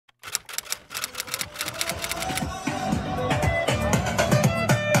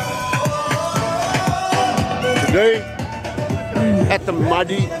today at the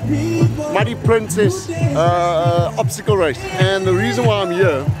Muddy Princess obstacle race. And the reason why I'm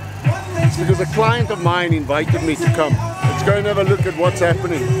here is because a client of mine invited me to come. Let's go and have a look at what's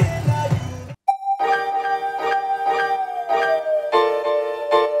happening.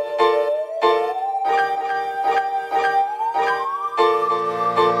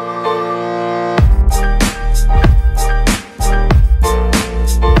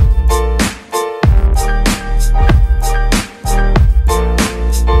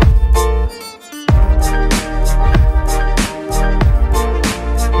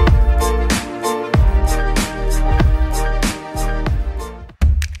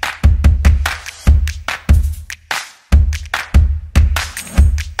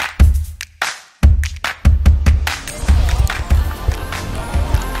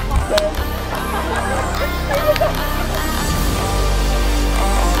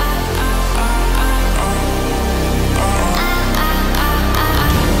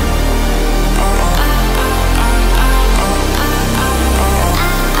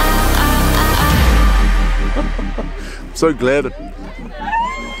 So glad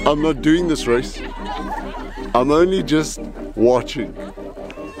I'm not doing this race. I'm only just watching.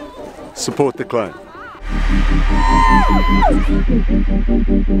 Support the client.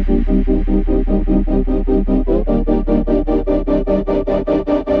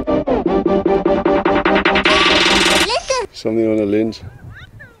 Something on the lens.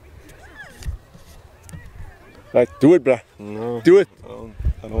 Right, do it, bruh. No. Do it.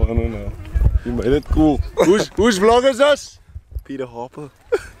 I don't wanna know. You made it cool. Whose vlog is this? Peter Harper.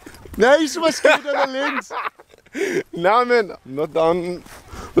 Nee, he's so scared on the lens. Nah, man, I'm not done.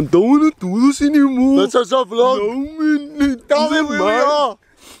 I don't wanna do this anymore. That's our vlog. No, man. Tell me where we are.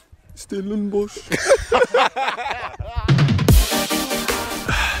 Stellenbosch.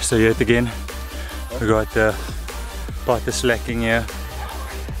 So yet again, we got Potter slacking here.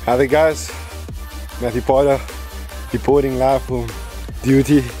 Hi there, guys. Matthew Potter reporting live from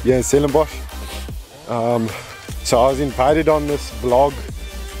duty here in Stellenbosch. So I was invited on this vlog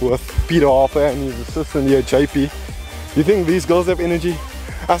with Peter Harper and his assistant here, JP. You think these girls have energy?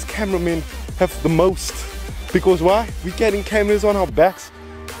 Us cameramen have the most. Because why? We're getting cameras on our backs,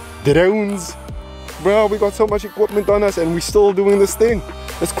 drones. Bro, we got so much equipment on us and we're still doing this thing.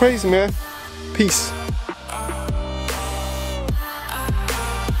 It's crazy, man. Peace.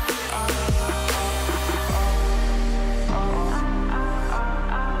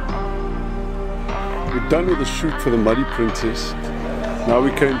 We're done with the shoot for the Muddy Princess. Now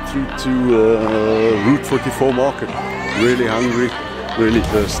we came through to Route 44 market. Really hungry, really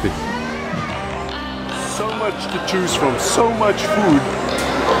thirsty. So much to choose from, so much food.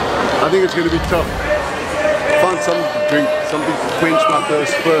 I think it's going to be tough. Find something to drink, something to quench my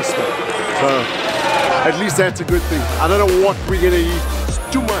thirst first. So at least that's a good thing. I don't know what we're going to eat. It's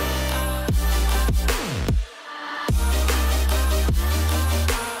too much.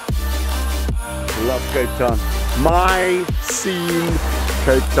 Love Cape Town. My scene,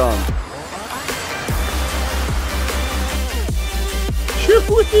 Cape Town.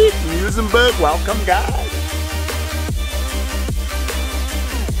 Musenberg, welcome guys.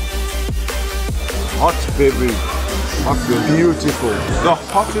 Hot beverage. Hot beverage. Beautiful. The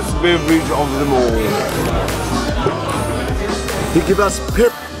hottest beverage of them all. They give us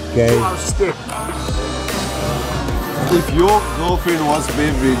pep to our step. If your girlfriend was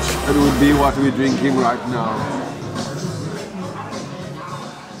beverage, it would be what we're drinking right now.